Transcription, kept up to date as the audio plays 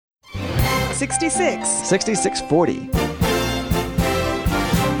66.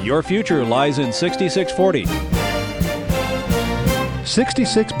 6640. Your future lies in 6640.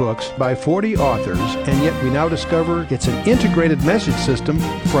 66 books by 40 authors, and yet we now discover it's an integrated message system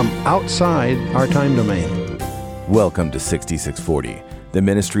from outside our time domain. Welcome to 6640, the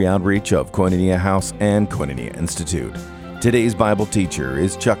ministry outreach of Koinonia House and Koinonia Institute. Today's Bible teacher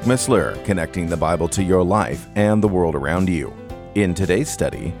is Chuck Missler, connecting the Bible to your life and the world around you. In today's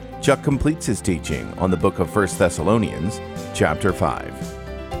study, Chuck completes his teaching on the book of 1 Thessalonians, chapter 5.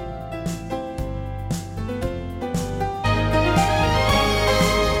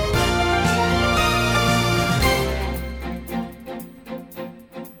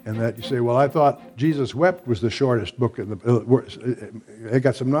 And that you say, well, I thought Jesus Wept was the shortest book in the. It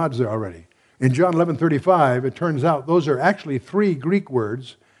got some nods there already. In John 11:35, it turns out those are actually 3 Greek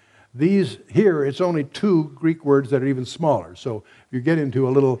words. These here, it's only 2 Greek words that are even smaller. So if you get into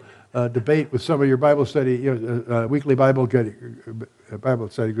a little debate with some of your Bible study, weekly Bible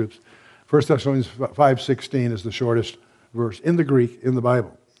study groups, 1 Thessalonians 5:16 is the shortest verse in the Greek in the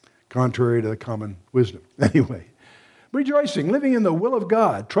Bible, contrary to the common wisdom. Anyway. Rejoicing, living in the will of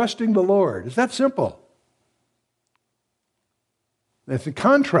God, trusting the Lord. It's that simple. It's in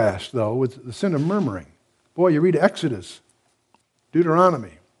contrast, though, with the sin of murmuring. Boy, you read Exodus,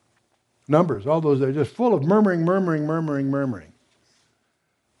 Deuteronomy, Numbers, all those, they're just full of murmuring.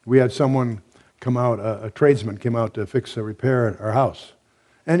 We had someone come out, a tradesman came out to fix a repair at our house.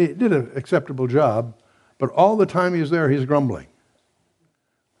 And he did an acceptable job, but all the time he was there, he's grumbling.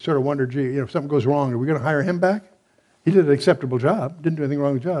 Sort of wondered, gee, if something goes wrong, are we going to hire him back? He did an acceptable job, didn't do anything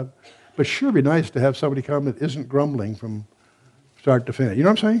wrong with the job. But sure would be nice to have somebody come that isn't grumbling from start to finish. You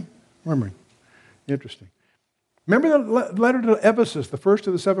know what I'm saying? Murmuring. Interesting. Remember the letter to Ephesus, the first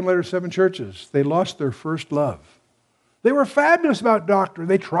of the 7 letters, 7 churches? They lost their first love. They were fabulous about doctrine.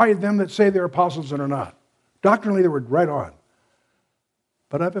 They tried them that say they're apostles and are not. Doctrinally, they were right on.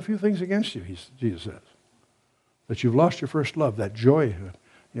 But I have a few things against you, Jesus says. That you've lost your first love, that joy.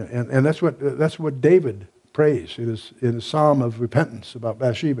 And that's what David prays in his psalm of repentance about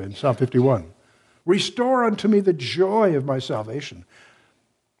Bathsheba in Psalm 51. Restore unto me the joy of my salvation.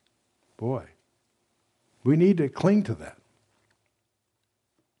 Boy, we need to cling to that.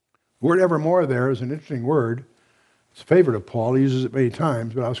 The word evermore there is an interesting word. It's a favorite of Paul. He uses it many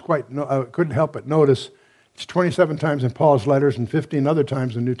times, but I couldn't help but notice it's 27 times in Paul's letters and 15 other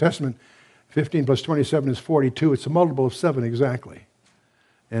times in the New Testament. 15 plus 27 is 42. It's a multiple of 7 exactly.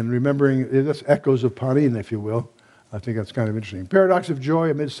 And remembering, that's echoes of Pauline, if you will. I think that's kind of interesting. Paradox of joy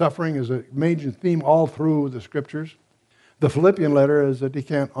amid suffering is a major theme all through the Scriptures. The Philippian letter is a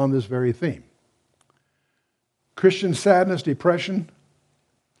decant on this very theme. Christian sadness, depression,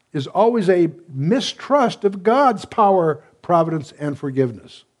 is always a mistrust of God's power, providence, and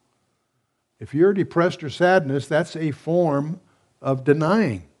forgiveness. If you're depressed or sadness, that's a form of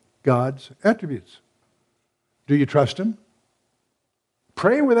denying God's attributes. Do you trust Him?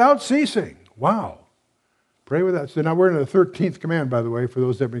 Pray without ceasing. Wow. Pray without. So now we're in the 13th command, by the way, for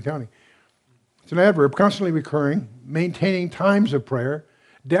those that have been counting. It's an adverb, constantly recurring, maintaining times of prayer.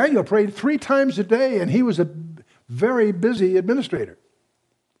 Daniel prayed 3 times a day, and he was a very busy administrator.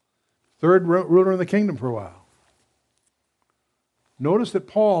 3rd ruler in the kingdom for a while. Notice that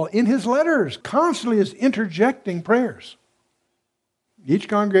Paul, in his letters, constantly is interjecting prayers. Each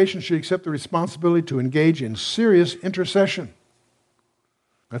congregation should accept the responsibility to engage in serious intercession.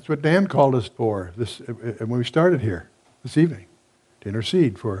 That's what Dan called us for when we started here this evening, to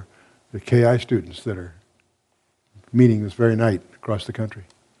intercede for the KI students that are meeting this very night across the country.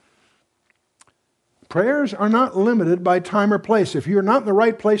 Prayers are not limited by time or place. If you're not in the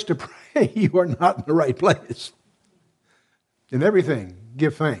right place to pray, you are not in the right place. In everything,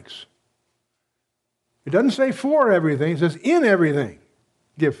 give thanks. It doesn't say for everything, it says in everything,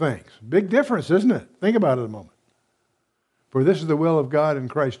 give thanks. Big difference, isn't it? Think about it a moment. For this is the will of God in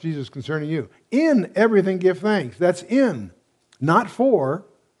Christ Jesus concerning you. In everything give thanks. That's in, not for.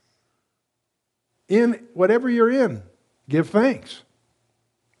 In whatever you're in, give thanks.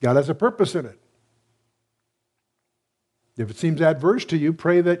 God has a purpose in it. If it seems adverse to you,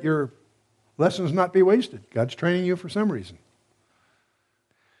 pray that your lessons not be wasted. God's training you for some reason.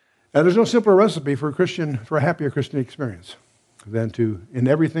 And there's no simpler recipe for a happier Christian experience than to, in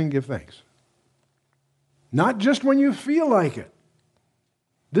everything, give thanks. Not just when you feel like it.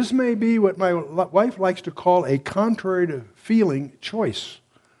 This may be what my wife likes to call a contrary to feeling choice.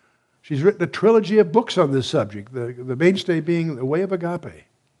 She's written a trilogy of books on this subject, the mainstay being The Way of Agape.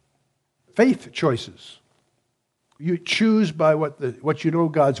 Faith choices. You choose by what you know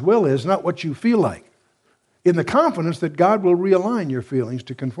God's will is, not what you feel like. in the confidence that God will realign your feelings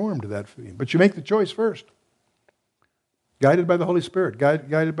to conform to that feeling. But you make the choice first. Guided by the Holy Spirit,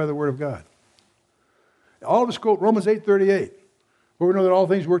 guided by the Word of God. All of us quote Romans 8:38, where we know that all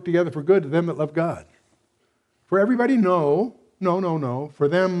things work together for good to them that love God. For everybody, no. For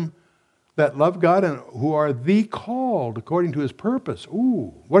them that love God and who are the called according to His purpose.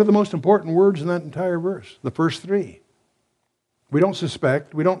 Ooh, what are the most important words in that entire verse? The first three. We don't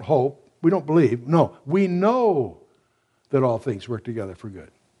suspect, we don't hope, we don't believe. No, we know that all things work together for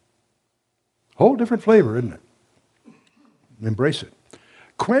good. Whole different flavor, isn't it? Embrace it.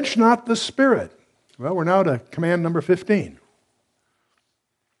 Quench not the spirit. Well, we're now to command number 15.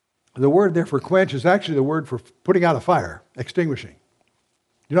 The word there for quench is actually the word for putting out a fire, extinguishing.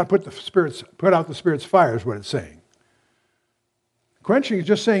 Do not put out the Spirit's fire is what it's saying. Quenching is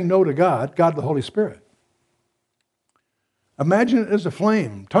just saying no to God the Holy Spirit. Imagine it as a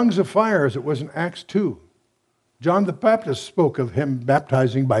flame, tongues of fire as it was in Acts 2. John the Baptist spoke of him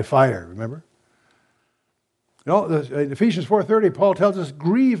baptizing by fire, remember? In Ephesians 4:30, Paul tells us,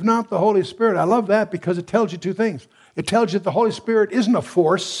 grieve not the Holy Spirit. I love that because it tells you two things. It tells you that the Holy Spirit isn't a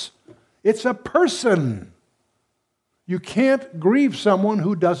force, it's a person. You can't grieve someone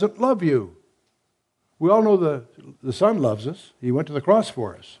who doesn't love you. We all know the Son loves us. He went to the cross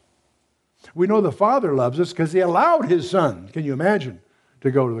for us. We know the Father loves us because He allowed His Son, can you imagine,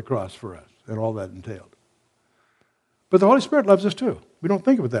 to go to the cross for us and all that entailed. But the Holy Spirit loves us too. We don't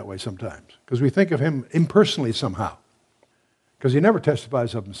think of it that way sometimes because we think of Him impersonally somehow because He never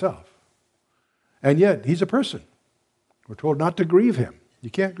testifies of Himself. And yet, He's a person. We're told not to grieve Him. You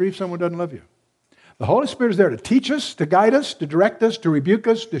can't grieve someone who doesn't love you. The Holy Spirit is there to teach us, to guide us, to direct us, to rebuke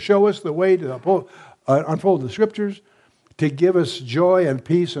us, to show us the way to unfold the Scriptures, to give us joy and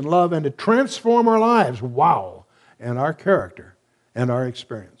peace and love, and to transform our lives, wow, and our character and our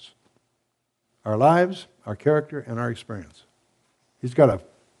experience. Our lives, our character, and our experience. He's got a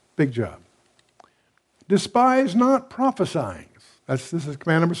big job. Despise not prophesying. This is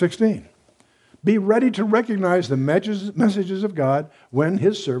command number 16. Be ready to recognize the messages of God when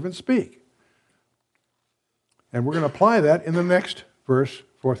His servants speak. And we're going to apply that in the next verse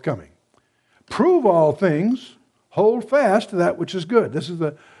forthcoming. Prove all things, hold fast to that which is good. This is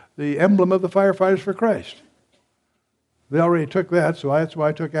the emblem of the firefighters for Christ. They already took that, so that's why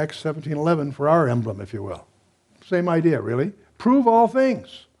I took Acts 17:11 for our emblem, if you will. Same idea, really. Prove all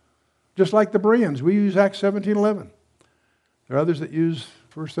things. Just like the Bereans, we use Acts 17:11. There are others that use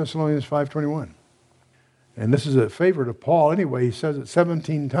 1 Thessalonians 5:21. And this is a favorite of Paul anyway. He says it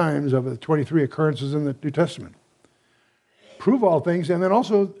 17 times of the 23 occurrences in the New Testament. Prove all things, and then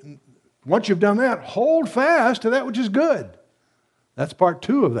also, once you've done that, hold fast to that which is good. That's part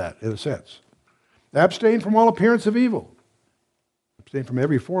 2 of that, in a sense. Abstain from all appearance of evil. Abstain from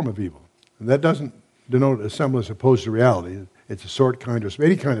every form of evil. And that doesn't denote a semblance opposed to reality. It's a sort, kind, or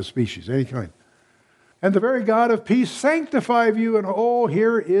any kind of species, any kind. And the very God of peace sanctify you. And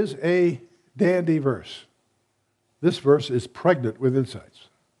here is a dandy verse. This verse is pregnant with insights.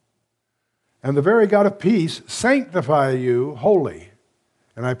 And the very God of peace sanctify you wholly.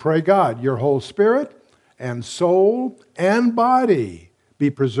 And I pray, God, your whole spirit and soul and body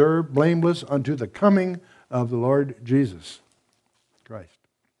be preserved blameless unto the coming of the Lord Jesus Christ.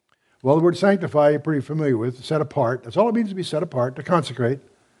 Well, the word sanctify you're pretty familiar with, set apart. That's all it means to be set apart, to consecrate.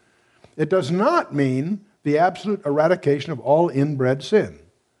 It does not mean the absolute eradication of all inbred sin.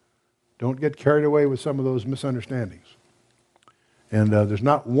 Don't get carried away with some of those misunderstandings. And there's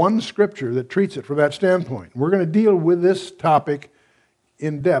not one scripture that treats it from that standpoint. We're going to deal with this topic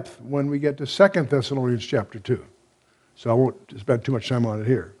in depth when we get to 2 Thessalonians chapter 2. So I won't spend too much time on it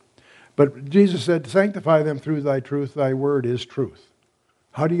here. But Jesus said, sanctify them through thy truth, thy word is truth.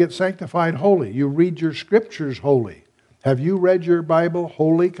 How do you get sanctified holy? You read your scriptures holy. Have you read your Bible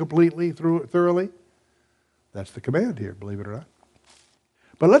wholly, completely, thoroughly? That's the command here, believe it or not.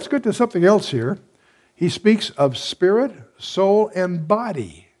 But let's get to something else here. He speaks of spirit, soul, and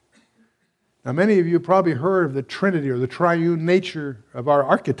body. Now, many of you have probably heard of the Trinity or the triune nature of our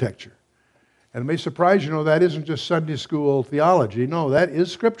architecture. And it may surprise you, that isn't just Sunday school theology. No, that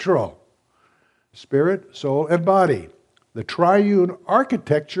is scriptural. Spirit, soul, and body. The triune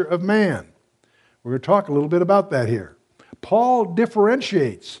architecture of man. We're going to talk a little bit about that here. Paul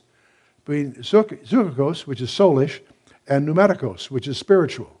differentiates between zoukos, which is soulish, and pneumatikos, which is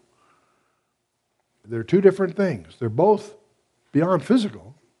spiritual. They're two different things. They're both beyond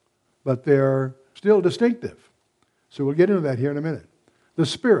physical, but they're still distinctive. So we'll get into that here in a minute. The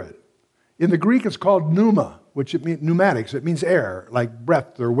spirit. In the Greek, it's called pneuma, which it means pneumatics. It means air, like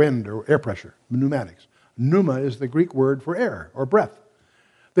breath or wind or air pressure. Pneumatics. Pneuma is the Greek word for air or breath.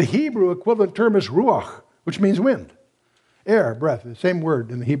 The Hebrew equivalent term is ruach, which means wind. Air, breath, the same word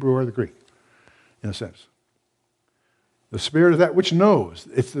in the Hebrew or the Greek, in a sense. The Spirit is that which knows.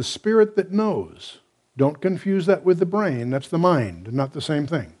 It's the Spirit that knows. Don't confuse that with the brain. That's the mind, not the same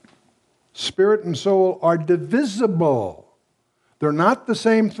thing. Spirit and soul are divisible. They're not the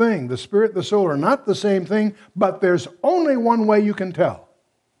same thing. The Spirit and the soul are not the same thing, but there's only one way you can tell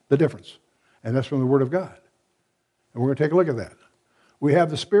the difference, and that's from the Word of God. And we're going to take a look at that. We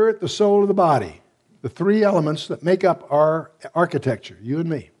have the Spirit, the soul, and the body, the three elements that make up our architecture, you and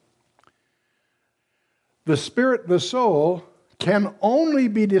me. The Spirit, the soul, can only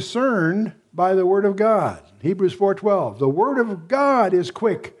be discerned by the Word of God. Hebrews 4:12. The Word of God is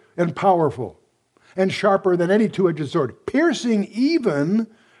quick and powerful and sharper than any two-edged sword, piercing even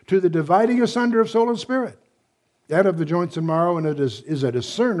to the dividing asunder of soul and spirit, and of the joints and marrow, and it is a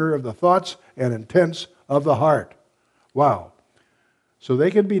discerner of the thoughts and intents of the heart. Wow. So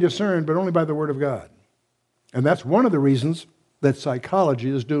they can be discerned, but only by the Word of God. And that's one of the reasons that psychology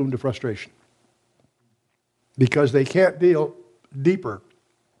is doomed to frustration. Because they can't deal deeper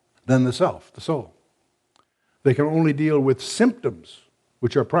than the self, the soul. They can only deal with symptoms,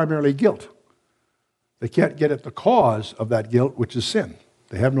 which are primarily guilt. They can't get at the cause of that guilt, which is sin.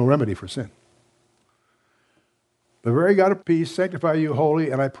 They have no remedy for sin. The very God of peace sanctify you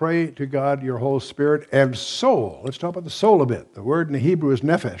wholly, and I pray to God your whole spirit and soul. Let's talk about the soul a bit. The word in the Hebrew is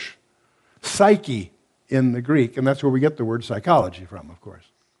nephesh, psyche in the Greek, and that's where we get the word psychology from, of course.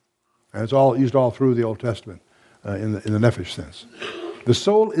 And it's all used all through the Old Testament in the nephesh sense. The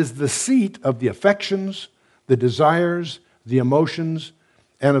soul is the seat of the affections, the desires, the emotions,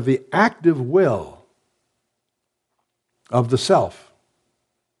 and of the active will of the self,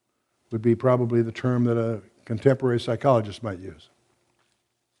 would be probably the term that a contemporary psychologist might use.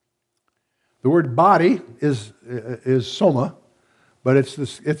 The word body is soma, but if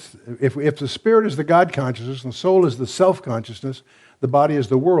the spirit is the God consciousness and the soul is the self consciousness, the body is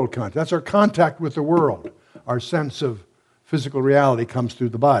the world consciousness. That's our contact with the world. Our sense of physical reality comes through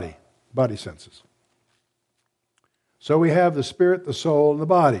the body senses. So we have the spirit, the soul, and the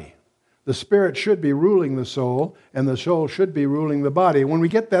body. The spirit should be ruling the soul, and the soul should be ruling the body. When we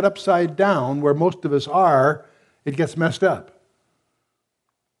get that upside down, where most of us are, it gets messed up.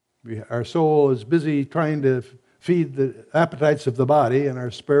 Our soul is busy trying to feed the appetites of the body, and our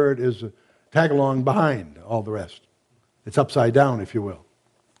spirit is tag along behind all the rest. It's upside down, if you will.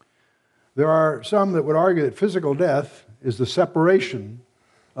 There are some that would argue that physical death is the separation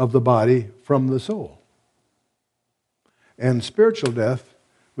of the body from the soul. And spiritual death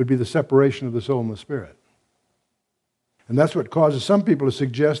would be the separation of the soul and the spirit. And that's what causes some people to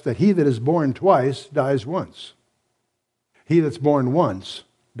suggest that he that is born twice dies once. He that's born once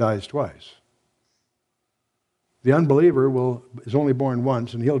dies twice. The unbeliever is only born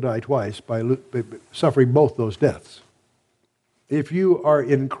once, and he'll die twice by suffering both those deaths. If you are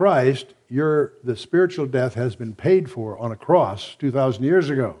in Christ, the spiritual death has been paid for on a cross 2,000 years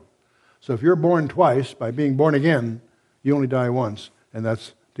ago. So if you're born twice, by being born again, you only die once, and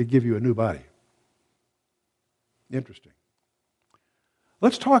that's to give you a new body. Interesting.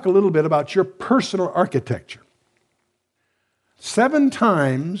 Let's talk a little bit about your personal architecture. 7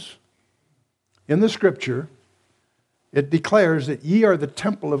 times in the Scripture, it declares that ye are the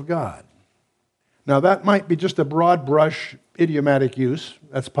temple of God. Now, that might be just a broad brush idiomatic use.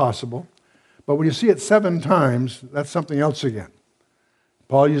 That's possible. But when you see it 7 times, that's something else again.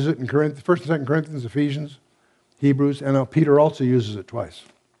 Paul uses it in 1 and 2 Corinthians, Ephesians, Hebrews, and now Peter also uses it twice.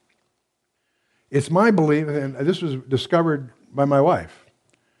 It's my belief, and this was discovered by my wife,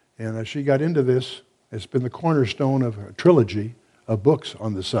 and as she got into this, it's been the cornerstone of a trilogy of books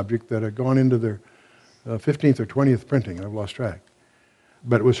on the subject that have gone into their 15th or 20th printing. I've lost track.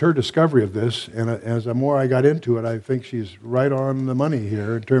 But it was her discovery of this, and as the more I got into it, I think she's right on the money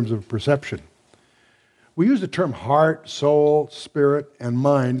here in terms of perception. We use the term heart, soul, spirit, and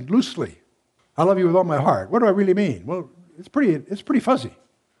mind loosely. I love you with all my heart. What do I really mean? Well, it's pretty fuzzy.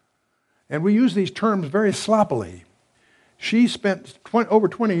 And we use these terms very sloppily. She spent over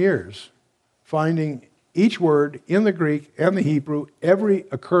 20 years finding each word in the Greek and the Hebrew, every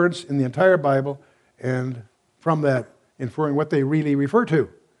occurrence in the entire Bible, and from that, inferring what they really refer to.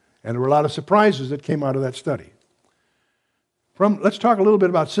 And there were a lot of surprises that came out of that study. Let's talk a little bit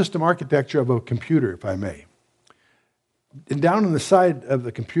about system architecture of a computer, if I may. And down on the side of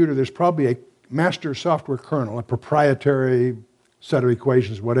the computer, there's probably a master software kernel, a proprietary set of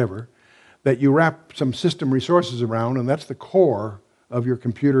equations, whatever, that you wrap some system resources around, and that's the core of your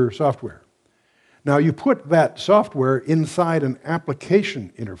computer software. Now, you put that software inside an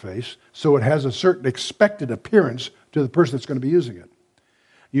application interface so it has a certain expected appearance to the person that's going to be using it.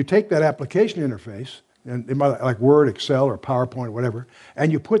 You take that application interface and it might, like Word, Excel, or PowerPoint, or whatever,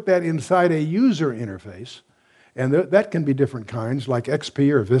 and you put that inside a user interface, and that can be different kinds, like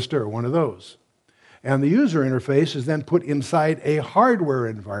XP or Vista or one of those. And the user interface is then put inside a hardware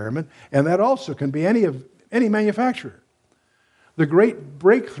environment, and that also can be any manufacturer. The great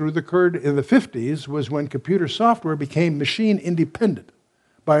breakthrough that occurred in the 50s was when computer software became machine independent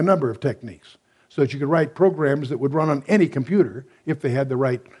by a number of techniques, so that you could write programs that would run on any computer if they had the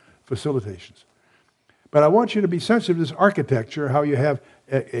right facilitations. But I want you to be sensitive to this architecture, how you have,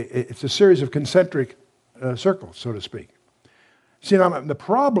 it's a series of concentric circles, so to speak. See, now the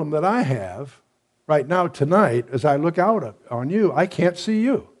problem that I have right now tonight, as I look out on you, I can't see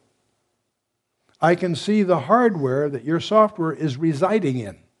you. I can see the hardware that your software is residing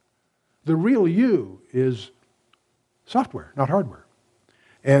in. The real you is software, not hardware.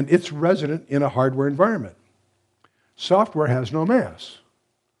 And it's resident in a hardware environment. Software has no mass.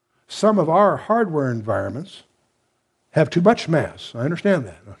 Some of our hardware environments have too much mass. I understand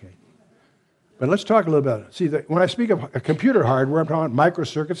that, okay. But let's talk a little about it. See, when I speak of a computer hardware, I'm talking about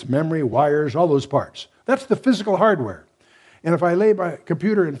microcircuits, memory, wires, all those parts. That's the physical hardware. And if I lay my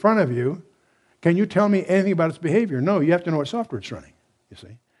computer in front of you, can you tell me anything about its behavior? No, you have to know what software it's running, you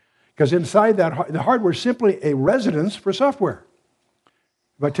see. Because inside that, the hardware is simply a residence for software.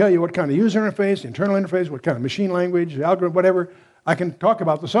 If I tell you what kind of user interface, internal interface, what kind of machine language, algorithm, whatever, I can talk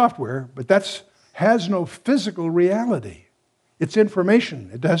about the software, but that has no physical reality. It's information.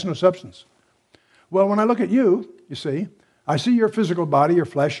 It has no substance. Well, when I look at you, you see, I see your physical body, your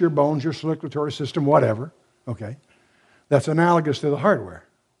flesh, your bones, your circulatory system, whatever, okay? That's analogous to the hardware.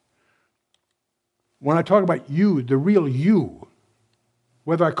 When I talk about you, the real you,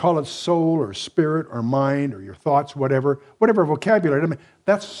 whether I call it soul or spirit or mind or your thoughts, whatever vocabulary, I mean,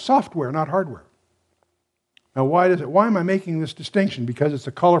 that's software, not hardware. Now, why am I making this distinction? Because it's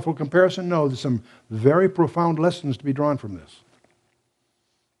a colorful comparison? No, there's some very profound lessons to be drawn from this.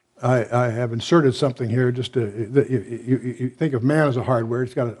 I have inserted something here just to, you think of man as a hardware,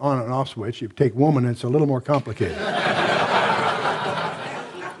 it's got an on and off switch. You take woman, and it's a little more complicated.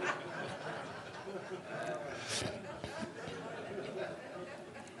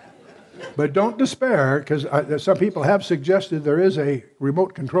 But don't despair, because some people have suggested there is a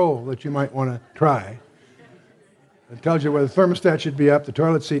remote control that you might want to try. It tells you where the thermostat should be up, the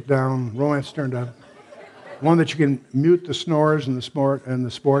toilet seat down, romance turned up. One that you can mute the snores and the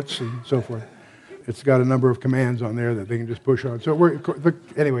sports and so forth. It's got a number of commands on there that they can just push on. So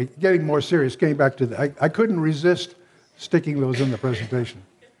anyway, getting more serious, getting back to I couldn't resist sticking those in the presentation.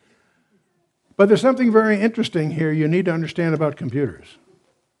 But there's something very interesting here you need to understand about computers.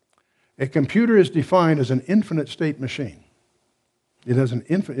 A computer is defined as an infinite state machine. It has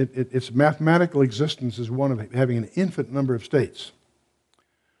its mathematical existence is one of having an infinite number of states.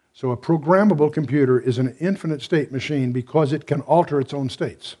 So a programmable computer is an infinite state machine because it can alter its own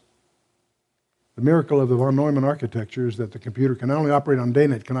states. The miracle of the von Neumann architecture is that the computer can not only operate on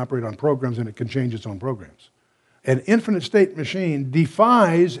data, it can operate on programs, and it can change its own programs. An infinite state machine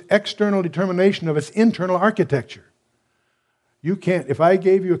defies external determination of its internal architecture. You can't, if I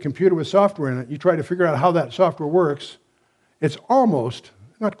gave you a computer with software in it, you try to figure out how that software works, it's almost,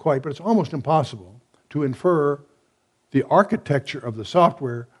 not quite, but it's almost impossible to infer the architecture of the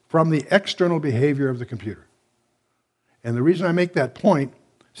software from the external behavior of the computer. And the reason I make that point,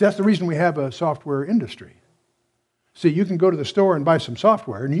 see, that's the reason we have a software industry. See, you can go to the store and buy some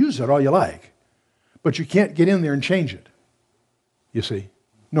software and use it all you like, but you can't get in there and change it, you see.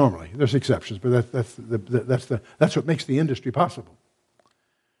 Normally, there's exceptions, but that's what makes the industry possible.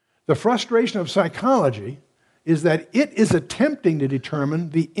 The frustration of psychology is that it is attempting to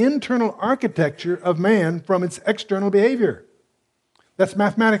determine the internal architecture of man from its external behavior. That's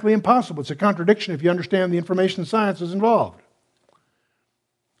mathematically impossible. It's a contradiction if you understand the information sciences involved.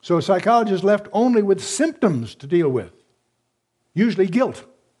 So a psychologist is left only with symptoms to deal with, usually guilt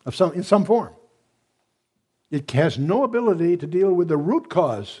in some form. It has no ability to deal with the root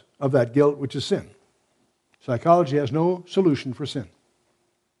cause of that guilt, which is sin. Psychology has no solution for sin.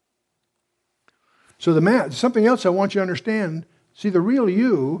 So something else I want you to understand, see, the real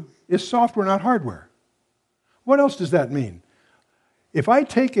you is software, not hardware. What else does that mean? If I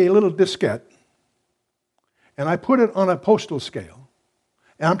take a little diskette and I put it on a postal scale,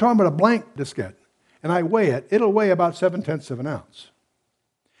 and I'm talking about a blank diskette, and I weigh it, it'll weigh about 7/10 of an ounce.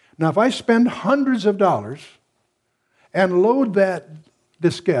 Now, if I spend hundreds of dollars and load that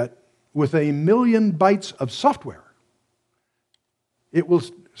diskette with 1 million bytes of software, it will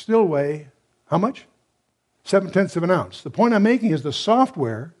still weigh how much? 7/10 of an ounce. The point I'm making is the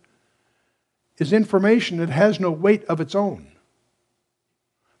software is information that has no weight of its own.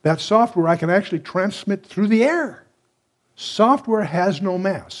 That software I can actually transmit through the air. Software has no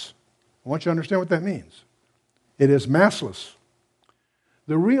mass. I want you to understand what that means. It is massless.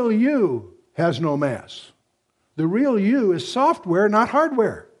 The real you has no mass. The real you is software, not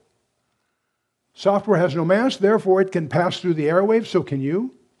hardware. Software has no mass, therefore it can pass through the airwaves, so can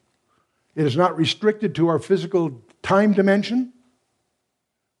you. It is not restricted to our physical time dimension.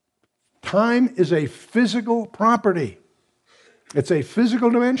 Time is a physical property. It's a physical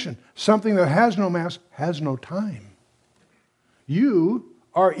dimension. Something that has no mass has no time. You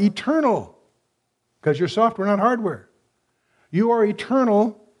are eternal because you're software, not hardware. You are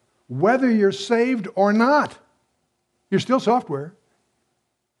eternal whether you're saved or not. You're still software.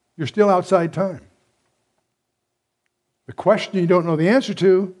 You're still outside time. The question you don't know the answer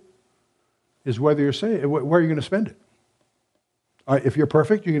to is whether you're saved, where are you going to spend it? If you're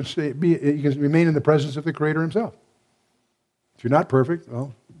perfect, you can remain in the presence of the Creator Himself. If you're not perfect,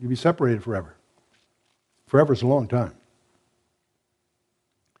 well, you'll be separated forever. Forever is a long time.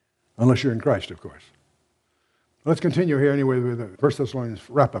 Unless you're in Christ, of course. Let's continue here anyway with the 1 Thessalonians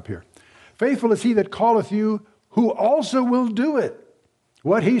wrap up here. Faithful is He that calleth you, who also will do it.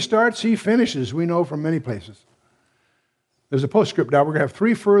 What He starts, He finishes. We know from many places. There's a postscript now. We're going to have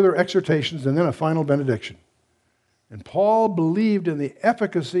 3 further exhortations and then a final benediction. And Paul believed in the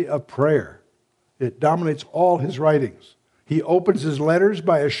efficacy of prayer. It dominates all his writings. He opens his letters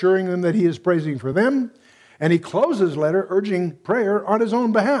by assuring them that he is praising for them, and he closes his letter urging prayer on his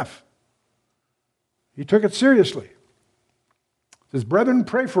own behalf. He took it seriously. He says, "Brethren,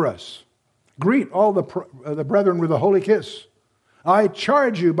 pray for us. Greet all the brethren with a holy kiss. I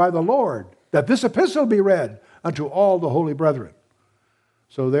charge you by the Lord that this epistle be read unto all the holy brethren."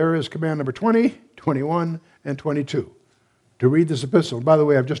 So there is command number 20, 21, and 22. To read this epistle. By the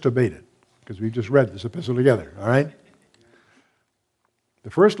way, I've just obeyed it because we've just read this epistle together, all right? The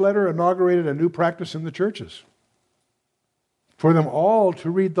first letter inaugurated a new practice in the churches. For them all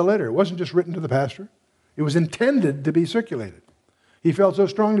to read the letter. It wasn't just written to the pastor. It was intended to be circulated. He felt so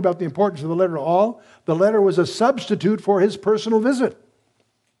strongly about the importance of the letter to all, the letter was a substitute for his personal visit.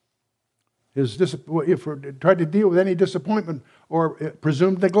 Tried to deal with any disappointment or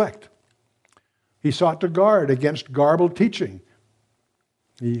presumed neglect. He sought to guard against garbled teaching.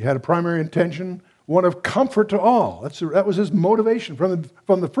 He had a primary intention, one of comfort to all. That was his motivation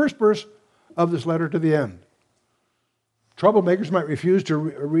from the first verse of this letter to the end. Troublemakers might refuse to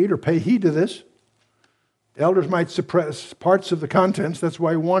read or pay heed to this. Elders might suppress parts of the contents. That's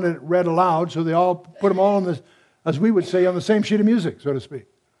why he wanted it read aloud, so they all put them all on the, as we would say, on the same sheet of music, so to speak.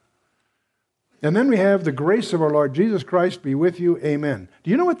 And then we have the grace of our Lord Jesus Christ be with you. Amen.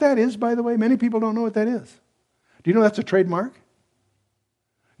 Do you know what that is, by the way? Many people don't know what that is. Do you know that's a trademark?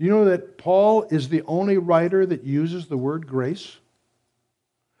 You know that Paul is the only writer that uses the word grace?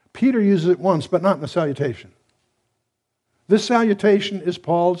 Peter uses it once, but not in the salutation. This salutation is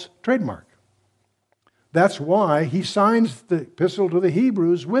Paul's trademark. That's why he signs the epistle to the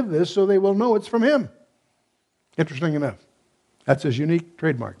Hebrews with this, so they will know it's from him. Interesting enough. That's his unique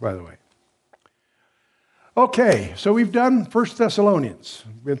trademark, by the way. Okay, so we've done 1 Thessalonians.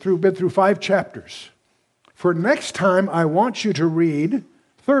 Been through 5 chapters. For next time, I want you to read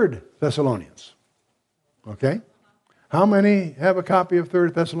 3 Thessalonians. Okay? How many have a copy of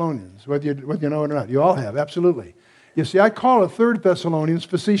 3 Thessalonians, whether you know it or not? You all have, absolutely. You see, I call it 3 Thessalonians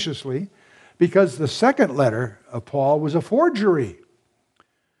facetiously because the second letter of Paul was a forgery.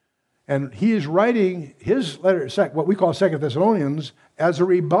 And he is writing his letter, what we call 2 Thessalonians, as a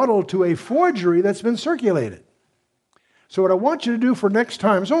rebuttal to a forgery that's been circulated. So what I want you to do for next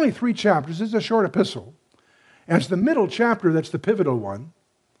time, it's only 3 chapters, it's a short epistle. And it's the middle chapter that's the pivotal one.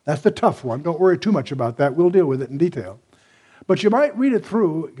 That's the tough one. Don't worry too much about that. We'll deal with it in detail. But you might read it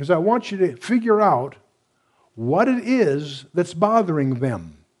through because I want you to figure out what it is that's bothering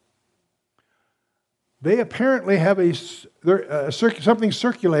them. They apparently have something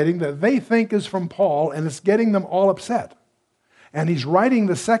circulating that they think is from Paul, and it's getting them all upset. And he's writing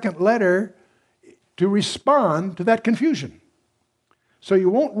the second letter to respond to that confusion. So you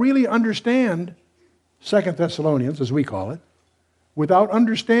won't really understand 2 Thessalonians, as we call it, without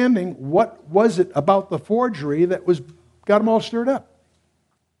understanding what was it about the forgery that got them all stirred up.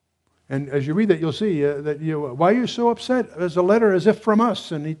 And as you read that, you'll see why are you so upset? As a letter as if from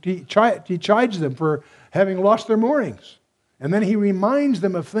us. And he chides them for having lost their moorings. And then he reminds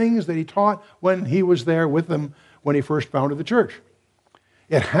them of things that he taught when he was there with them when he first founded the church.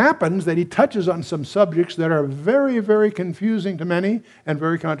 It happens that he touches on some subjects that are very, very confusing to many and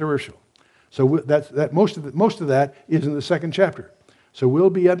very controversial. So most of that is in the second chapter. So we'll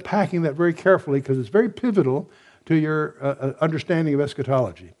be unpacking that very carefully because it's very pivotal to your understanding of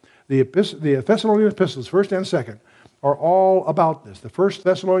eschatology. The Thessalonian epistles, 1st and 2nd, are all about this. The 1st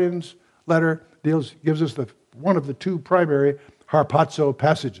Thessalonians letter gives us one of the two primary harpazo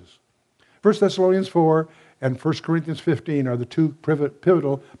passages. 1 Thessalonians 4 and 1 Corinthians 15 are the two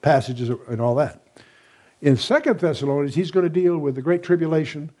pivotal passages and all that. In 2 Thessalonians, he's going to deal with the Great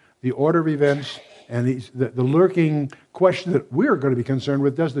Tribulation, the order of events, and the lurking question that we're going to be concerned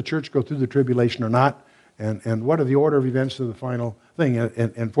with: does the church go through the tribulation or not? And what are the order of events to the final thing?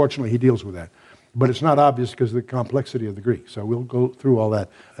 And fortunately, he deals with that. But it's not obvious because of the complexity of the Greek. So we'll go through all that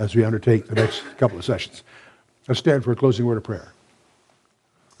as we undertake the next couple of sessions. Let's stand for a closing word of prayer.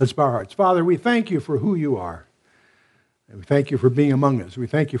 Let's bow our hearts. Father, we thank you for who you are. And we thank you for being among us. We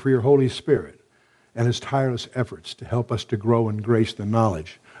thank you for your Holy Spirit and his tireless efforts to help us to grow in grace the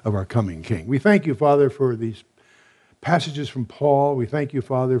knowledge of our coming King. We thank you, Father, for these passages from Paul. We thank you,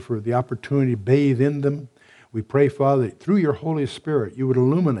 Father, for the opportunity to bathe in them. We pray, Father, that through your Holy Spirit you would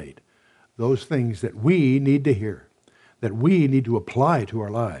illuminate those things that we need to hear, that we need to apply to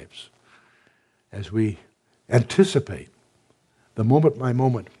our lives as we anticipate the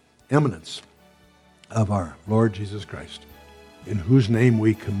moment-by-moment eminence of our Lord Jesus Christ, in whose name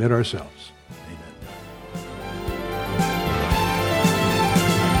we commit ourselves.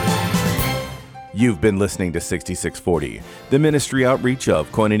 You've been listening to 6640, the ministry outreach of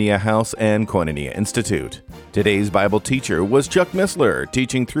Koinonia House and Koinonia Institute. Today's Bible teacher was Chuck Missler,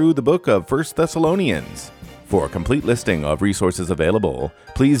 teaching through the book of 1 Thessalonians. For a complete listing of resources available,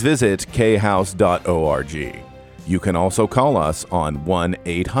 please visit khouse.org. You can also call us on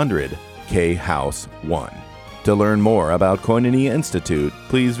 1-800-KHOUSE-1. To learn more about Koinonia Institute,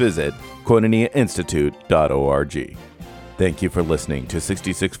 please visit koinoniainstitute.org. Thank you for listening to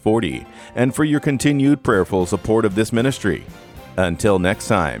 6640 and for your continued prayerful support of this ministry. Until next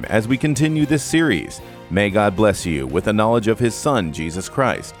time, as we continue this series, may God bless you with the knowledge of his Son, Jesus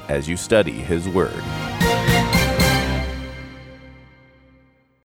Christ, as you study his Word.